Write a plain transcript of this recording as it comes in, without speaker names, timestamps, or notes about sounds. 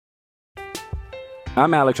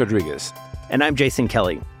I'm Alex Rodriguez. And I'm Jason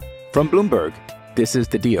Kelly. From Bloomberg, this is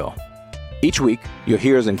The Deal. Each week, you'll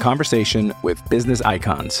hear us in conversation with business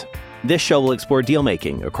icons. This show will explore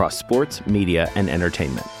deal-making across sports, media, and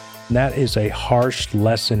entertainment. That is a harsh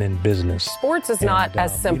lesson in business. Sports is not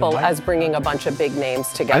as simple as bringing a bunch of big names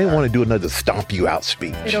together. I didn't want to do another stomp you out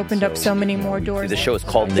speech. It opened up so many more doors. The show is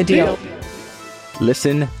called The Deal.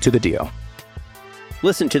 Listen to The Deal.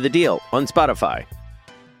 Listen to The Deal on Spotify.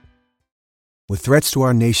 With threats to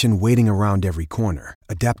our nation waiting around every corner,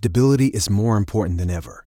 adaptability is more important than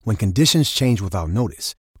ever. When conditions change without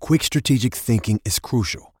notice, quick strategic thinking is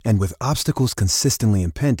crucial. And with obstacles consistently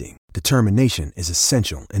impending, determination is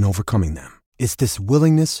essential in overcoming them. It's this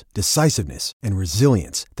willingness, decisiveness, and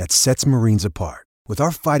resilience that sets Marines apart. With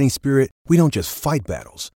our fighting spirit, we don't just fight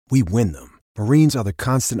battles, we win them. Marines are the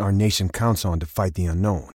constant our nation counts on to fight the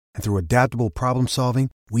unknown. And through adaptable problem solving,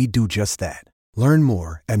 we do just that. Learn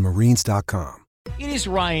more at marines.com. It is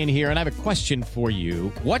Ryan here, and I have a question for you.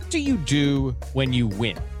 What do you do when you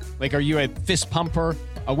win? Like, are you a fist pumper,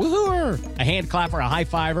 a woohooer, a hand clapper, a high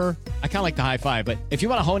fiver? I kind of like the high five, but if you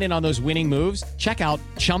want to hone in on those winning moves, check out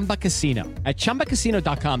Chumba Casino. At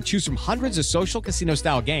ChumbaCasino.com, choose from hundreds of social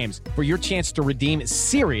casino-style games for your chance to redeem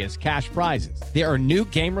serious cash prizes. There are new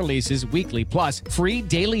game releases weekly, plus free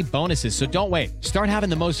daily bonuses, so don't wait. Start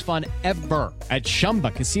having the most fun ever at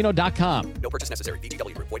ChumbaCasino.com. No purchase necessary.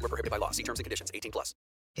 VGW. Void where prohibited by law. See terms and conditions. 18+.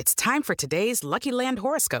 It's time for today's Lucky Land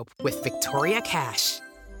horoscope with Victoria Cash.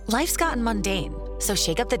 Life's gotten mundane, so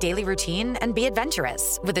shake up the daily routine and be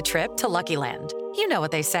adventurous with a trip to Lucky Land. You know what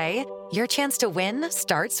they say, your chance to win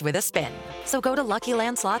starts with a spin. So go to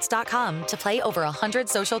LuckyLandSlots.com to play over 100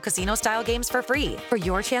 social casino-style games for free for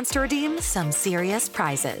your chance to redeem some serious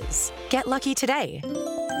prizes. Get lucky today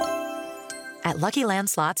at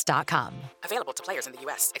LuckyLandSlots.com. Available to players in the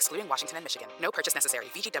U.S., excluding Washington and Michigan. No purchase necessary.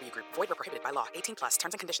 VGW Group. Void where prohibited by law. 18+.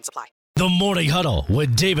 Terms and conditions apply. The Morning Huddle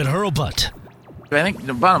with David Hurlbut. I think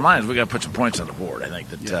the bottom line is we got to put some points on the board. I think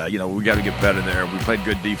that we got to get better there. We played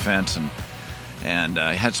good defense and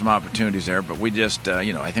had some opportunities there, but we just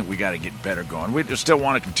I think we got to get better going. We just still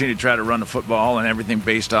want to continue to try to run the football and everything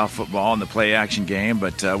based off football and the play action game,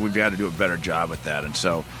 but we've got to do a better job at that. And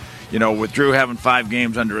so, with Drew having 5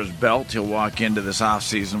 games under his belt, he'll walk into this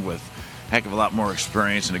offseason with a heck of a lot more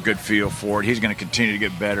experience and a good feel for it. He's going to continue to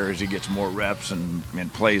get better as he gets more reps and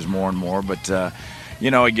plays more and more, but.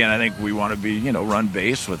 Again, I think we want to be, run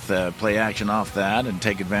base with play action off that and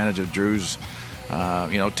take advantage of Drew's,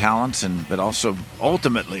 talents. But also,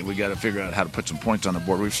 ultimately, we got to figure out how to put some points on the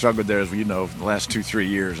board. We've struggled there, as we know, for the last 2-3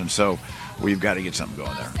 years. And so we've got to get something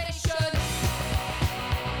going there.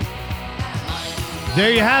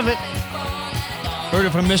 There you have it. Heard it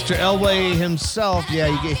from Mr. Elway himself. Yeah,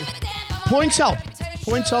 points help.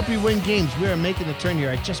 Points help you win games. We are making the turn here.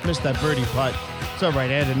 I just missed that birdie putt. It's all right.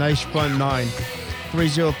 I had a nice front 9.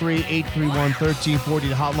 303-831-1340,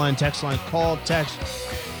 the hotline, text line, call, text,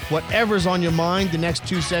 whatever's on your mind. The next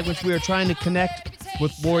 2 segments, we are trying to connect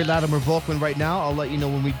with Lori Latimer Volkman right now. I'll let you know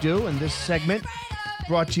when we do. And this segment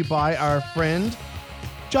brought to you by our friend,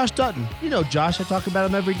 Josh Dutton. You know Josh, I talk about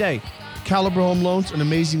him every day. Caliber Home Loans, an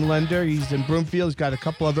amazing lender. He's in Broomfield. He's got a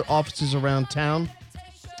couple other offices around town.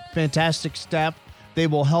 Fantastic staff. They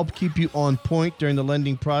will help keep you on point during the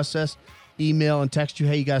lending process. Email and text you,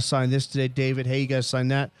 hey, you got to sign this today, David. Hey, you got to sign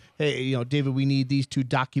that. Hey, David, we need these 2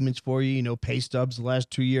 documents for you, pay stubs, the last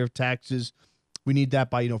 2 year of taxes. We need that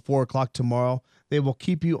by, 4 o'clock tomorrow. They will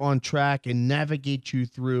keep you on track and navigate you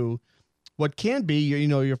through what can be,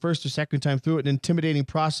 your first or second time through it, an intimidating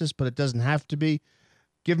process, but it doesn't have to be.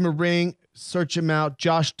 Give him a ring, search him out,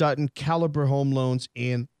 Josh Dutton, Caliber Home Loans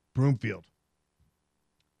in Broomfield.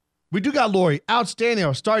 We do got Lori. Outstanding. I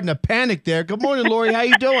was starting to panic there. Good morning, Lori. How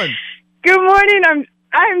you doing? Good morning.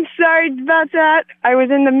 I'm sorry about that. I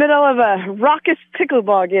was in the middle of a raucous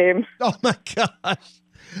pickleball game. Oh my gosh!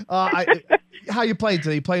 How you playing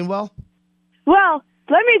today? You playing well? Well,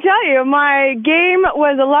 let me tell you, my game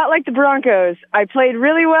was a lot like the Broncos. I played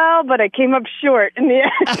really well, but I came up short in the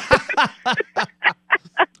end.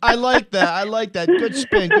 I like that. Good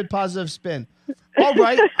spin. Good positive spin. All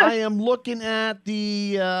right. I am looking at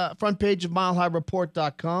the front page of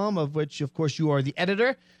MileHighReport.com, of which, of course, you are the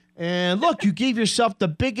editor. And look, you gave yourself the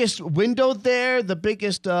biggest window there, the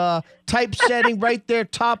biggest typesetting right there,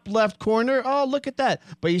 top left corner. Oh, look at that.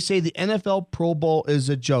 But you say the NFL Pro Bowl is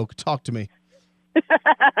a joke. Talk to me.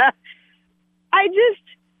 I just,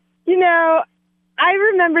 I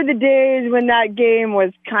remember the days when that game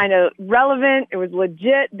was kind of relevant. It was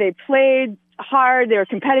legit. They played hard. They were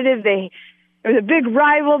competitive. It was a big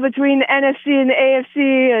rival between the NFC and the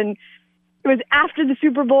AFC, and it was after the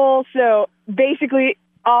Super Bowl. So basically,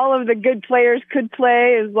 all of the good players could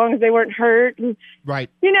play as long as they weren't hurt. And, right.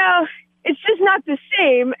 It's just not the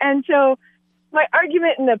same. And so my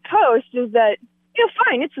argument in the Post is that,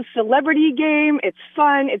 fine, it's a celebrity game. It's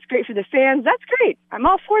fun. It's great for the fans. That's great. I'm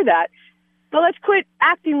all for that. But let's quit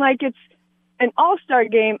acting like it's an all-star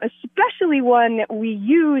game, especially one that we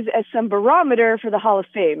use as some barometer for the Hall of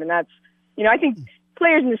Fame. And that's, I think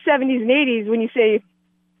players in the 70s and 80s, when you say,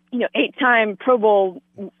 8-time Pro Bowl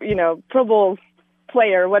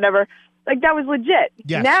player or whatever, like that was legit.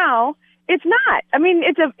 Yes. Now it's not. I mean,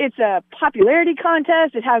 it's a popularity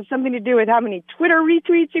contest. It has something to do with how many Twitter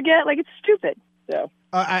retweets you get. Like, it's stupid. So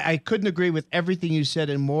I couldn't agree with everything you said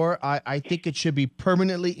and more. I think it should be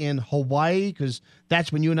permanently in Hawaii because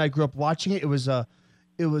that's when you and I grew up watching it. It was a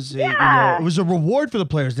reward for the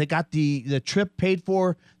players. They got the trip paid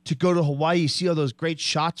for to go to Hawaii. You see all those great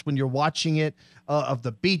shots when you're watching it of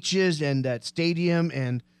the beaches and that stadium,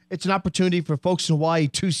 and it's an opportunity for folks in Hawaii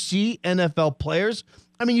to see NFL players.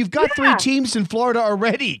 I mean, you've got 3 teams in Florida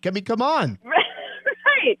already. I mean, come on.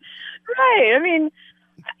 Right. I mean,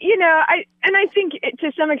 I think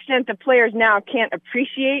to some extent the players now can't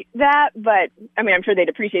appreciate that, but I mean, I'm sure they'd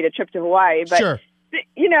appreciate a trip to Hawaii, but sure.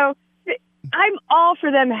 I'm all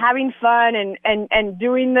for them having fun and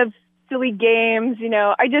doing the silly games.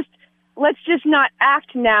 Let's just not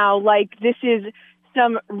act now like this is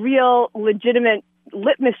some real legitimate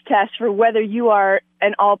litmus test for whether you are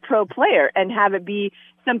an all-pro player and have it be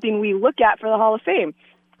something we look at for the Hall of Fame.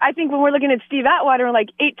 I think when we're looking at Steve Atwater, we're like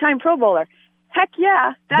 8-time Pro Bowler. Heck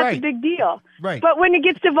yeah, that's a big deal. Right. But when it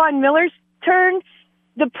gets to Von Miller's turn,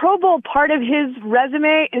 the Pro Bowl part of his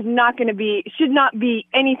resume should not be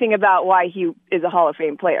anything about why he is a Hall of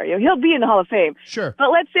Fame player. He'll be in the Hall of Fame. Sure.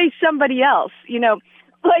 But let's say somebody else,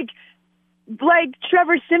 like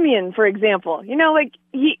Trevor Siemian, for example.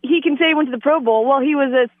 He can say he went to the Pro Bowl. Well, he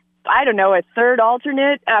was a third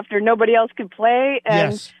alternate after nobody else could play.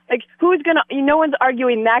 And who's going to, no one's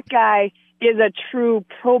arguing that guy is a true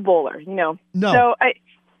Pro Bowler, No. So I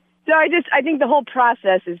think the whole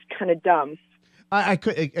process is kind of dumb. I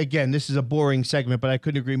could, again, this is a boring segment, but I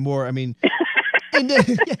couldn't agree more. I mean,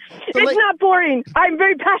 it's not boring. I'm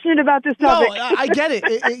very passionate about this topic. No, I get it.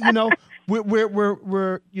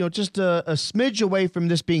 We're just a smidge away from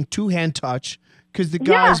this being two-hand touch because the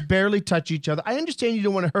guys barely touch each other. I understand you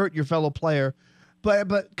don't want to hurt your fellow player,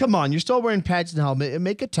 but come on, you're still wearing pads and helmet and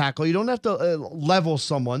make a tackle. You don't have to level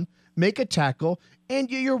someone. Make a tackle. And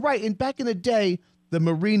you're right. And back in the day, the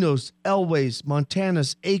Marinos, Elways,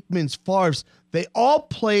 Montanas, Aikmans, Favres, they all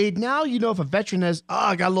played. Now, if a veteran has,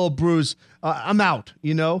 I got a little bruise, I'm out,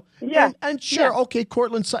 Yeah. And sure, okay,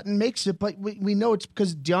 Cortland Sutton makes it, but we know it's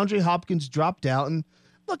because DeAndre Hopkins dropped out. And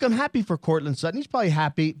look, I'm happy for Cortland Sutton. He's probably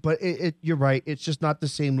happy, but you're right. It's just not the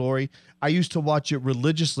same, Lori. I used to watch it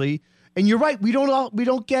religiously. And you're right. We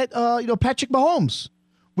don't get, Patrick Mahomes.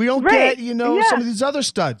 We don't get, some of these other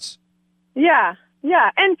studs. Yeah.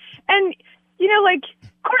 And like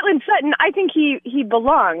Cortland Sutton, I think he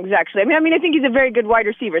belongs, actually. I mean, I think he's a very good wide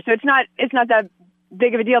receiver, so it's not that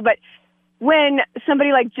big of a deal. But when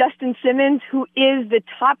somebody like Justin Simmons, who is the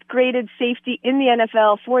top-graded safety in the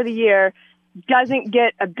NFL for the year, doesn't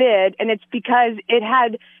get a bid, and it's because it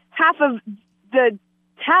had half of the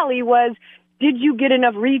tally was, did you get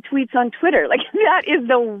enough retweets on Twitter? Like, that is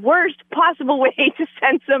the worst possible way to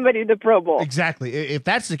send somebody to the Pro Bowl. Exactly. If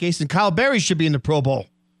that's the case, then Kyle Berry should be in the Pro Bowl.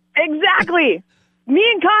 Exactly.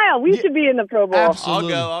 Me and Kyle, we should be in the Pro Bowl.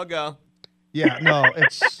 Absolutely. I'll go. Yeah, no,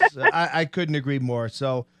 it's I couldn't agree more.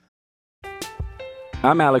 So,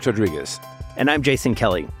 I'm Alex Rodriguez. And I'm Jason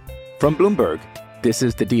Kelly. From Bloomberg, this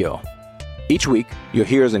is The Deal. Each week, you'll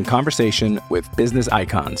hear us in conversation with business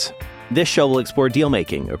icons. This show will explore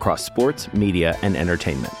deal-making across sports, media, and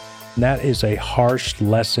entertainment. That is a harsh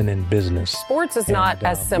lesson in business. Sports is not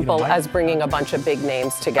as simple as bringing a bunch of big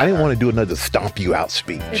names together. I didn't want to do another stomp you out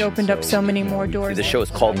speech. It opened up so many more doors. The show is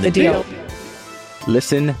called The Deal.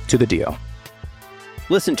 Listen to The Deal.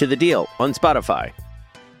 Listen to The Deal on Spotify.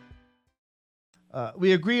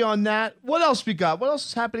 We agree on that. What else we got? What else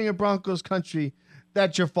is happening in Broncos country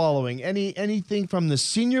that you're following? Anything from the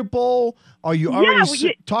Senior Bowl? Are you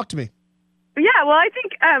already talk to me? Yeah, well, I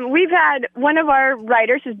think we've had one of our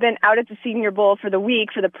writers has been out at the Senior Bowl for the week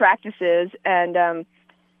for the practices, and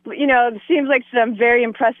it seems like some very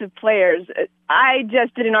impressive players. I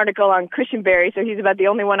just did an article on Christian Berry, so he's about the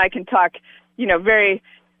only one I can talk, very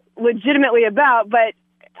legitimately about. But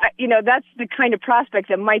that's the kind of prospect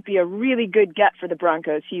that might be a really good get for the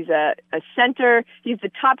Broncos. He's a center. He's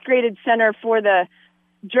the top-graded center for the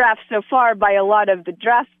draft so far by a lot of the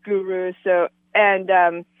draft gurus.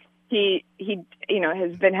 He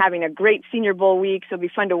has been having a great Senior Bowl week, so it'll be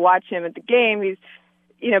fun to watch him at the game. He's,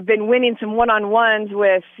 been winning some one-on-ones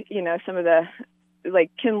with, some of the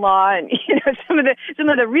like Kinlaw and some of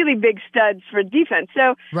the really big studs for defense.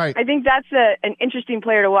 So right. I think that's an interesting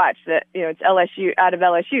player to watch. That it's LSU out of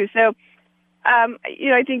LSU. So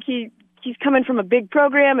I think he's coming from a big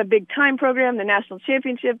program, a big time program, the national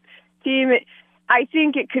championship team. I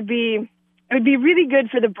think it would be really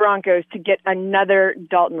good for the Broncos to get another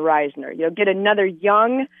Dalton Risner. Get another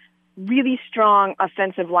young, really strong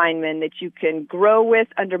offensive lineman that you can grow with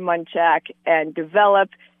under Munchak and develop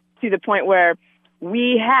to the point where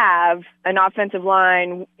we have an offensive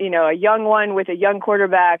line, a young one with a young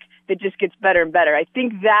quarterback that just gets better and better. I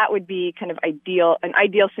think that would be kind of an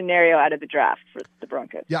ideal scenario out of the draft for the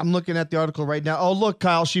Broncos. Yeah, I'm looking at the article right now. Oh, look,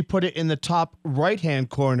 Kyle, she put it in the top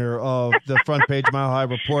right-hand corner of the front page Mile High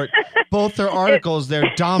Report. Both their articles,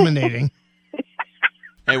 they're dominating.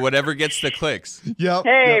 Hey, whatever gets the clicks. Yep.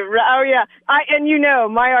 Hey, yep. Oh yeah,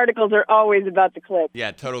 my articles are always about the clicks.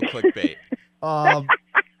 Yeah, total clickbait.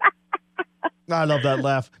 I love that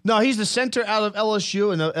laugh. No, he's the center out of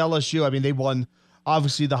LSU, and LSU, I mean, they won,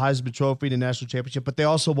 obviously, the Heisman Trophy, the national championship, but they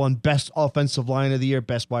also won Best Offensive Line of the Year,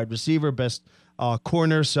 Best Wide Receiver, Best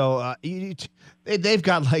Corner. So they've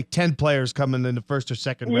got like 10 players coming in the first or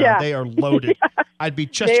second round. Yeah. They are loaded. Yeah. I'd be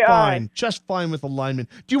just fine with a lineman.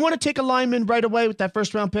 Do you want to take a lineman right away with that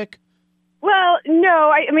first-round pick? Well, no.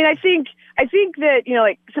 I think that,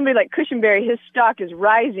 like somebody like Cushenberry, his stock is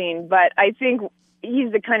rising, but I think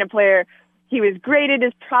he's the kind of player. He was graded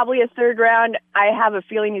as probably a third round. I have a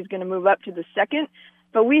feeling he's going to move up to the second.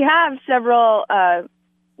 But we have several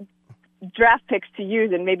draft picks to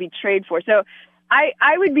use and maybe trade for. So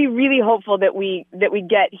I would be really hopeful that we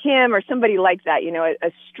get him or somebody like that.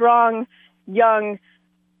 A strong, young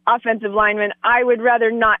offensive lineman. I would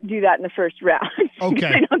rather not do that in the first round.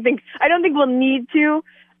 Okay. I don't think we'll need to.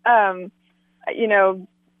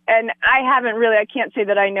 And I can't say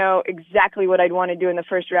that I know exactly what I'd want to do in the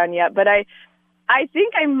first round yet, but I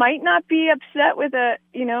think I might not be upset with a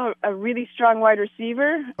really strong wide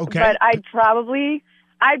receiver. Okay. But I'd probably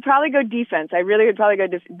go defense. I really would probably go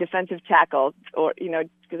defensive tackle, or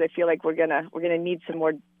because I feel like we're gonna need some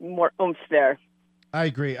more oomph there. I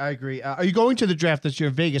agree. Are you going to the draft this year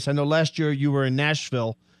in Vegas? I know last year you were in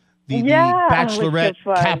Nashville, the bachelorette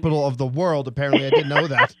capital of the world. Apparently, I didn't know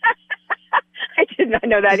that. I did not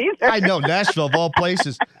know that either. I know, Nashville, of all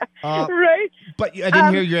places. Right. But I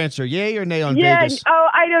didn't hear your answer. Yay or nay on Vegas? Oh,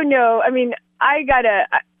 I don't know. I mean, I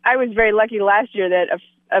was very lucky last year that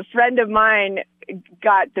a friend of mine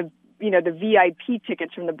got the VIP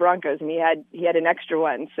tickets from the Broncos, and he had an extra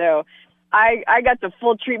one. So I got the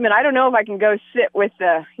full treatment. I don't know if I can go sit with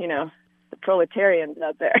the proletarians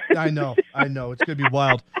out there. I know. It's going to be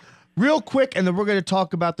wild. Real quick, and then we're going to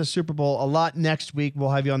talk about the Super Bowl a lot next week.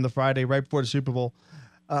 We'll have you on the Friday right before the Super Bowl.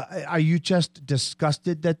 Are you just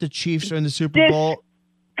disgusted that the Chiefs are in the Super Bowl?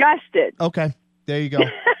 Disgusted. Okay, there you go.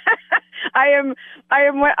 I am.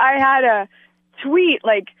 I had a tweet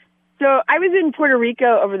so I was in Puerto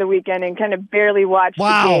Rico over the weekend and kind of barely watched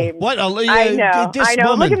the game. What? I know.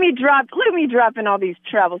 Woman. Look at me dropping all these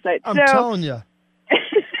travel sites. I'm telling you.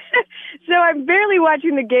 So I'm barely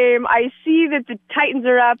watching the game. I see that the Titans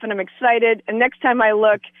are up, and I'm excited. And next time I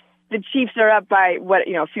look, the Chiefs are up by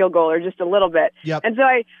field goal or just a little bit. Yep. And so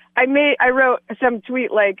I wrote some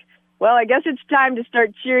tweet like, well, I guess it's time to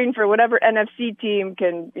start cheering for whatever NFC team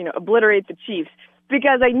can obliterate the Chiefs,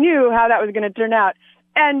 because I knew how that was going to turn out.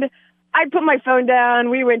 And I put my phone down.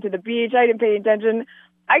 We went to the beach. I didn't pay attention.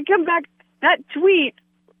 I come back. That tweet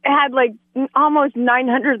had almost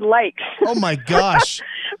 900 likes. Oh my gosh.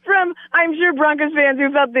 From, I'm sure, Broncos fans who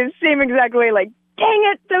felt the same exact way, like,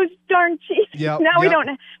 dang it, those darn Chiefs. Yep, now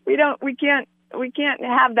we can't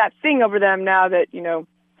have that thing over them now that,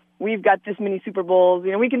 we've got this many Super Bowls.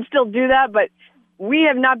 We can still do that, but we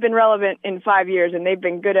have not been relevant in 5 years, and they've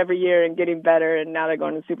been good every year and getting better, and now they're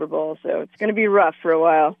going to the Super Bowl. So it's going to be rough for a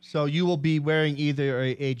while. So you will be wearing either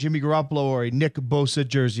a Jimmy Garoppolo or a Nick Bosa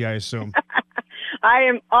jersey, I assume. I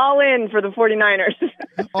am all in for the 49ers.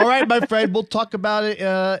 All right, my friend. We'll talk about it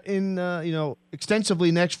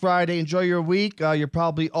extensively next Friday. Enjoy your week. You're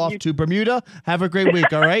probably off to Bermuda. Have a great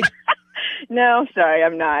week, all right? No, sorry,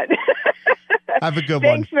 I'm not. Have a good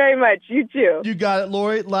one. Thanks very much. You too. You got it.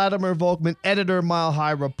 Lori Latimer Volkman, editor, Mile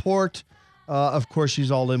High Report. Of course,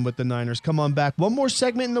 she's all in with the Niners. Come on back. One more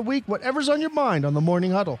segment in the week. Whatever's on your mind on the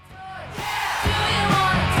Morning Huddle.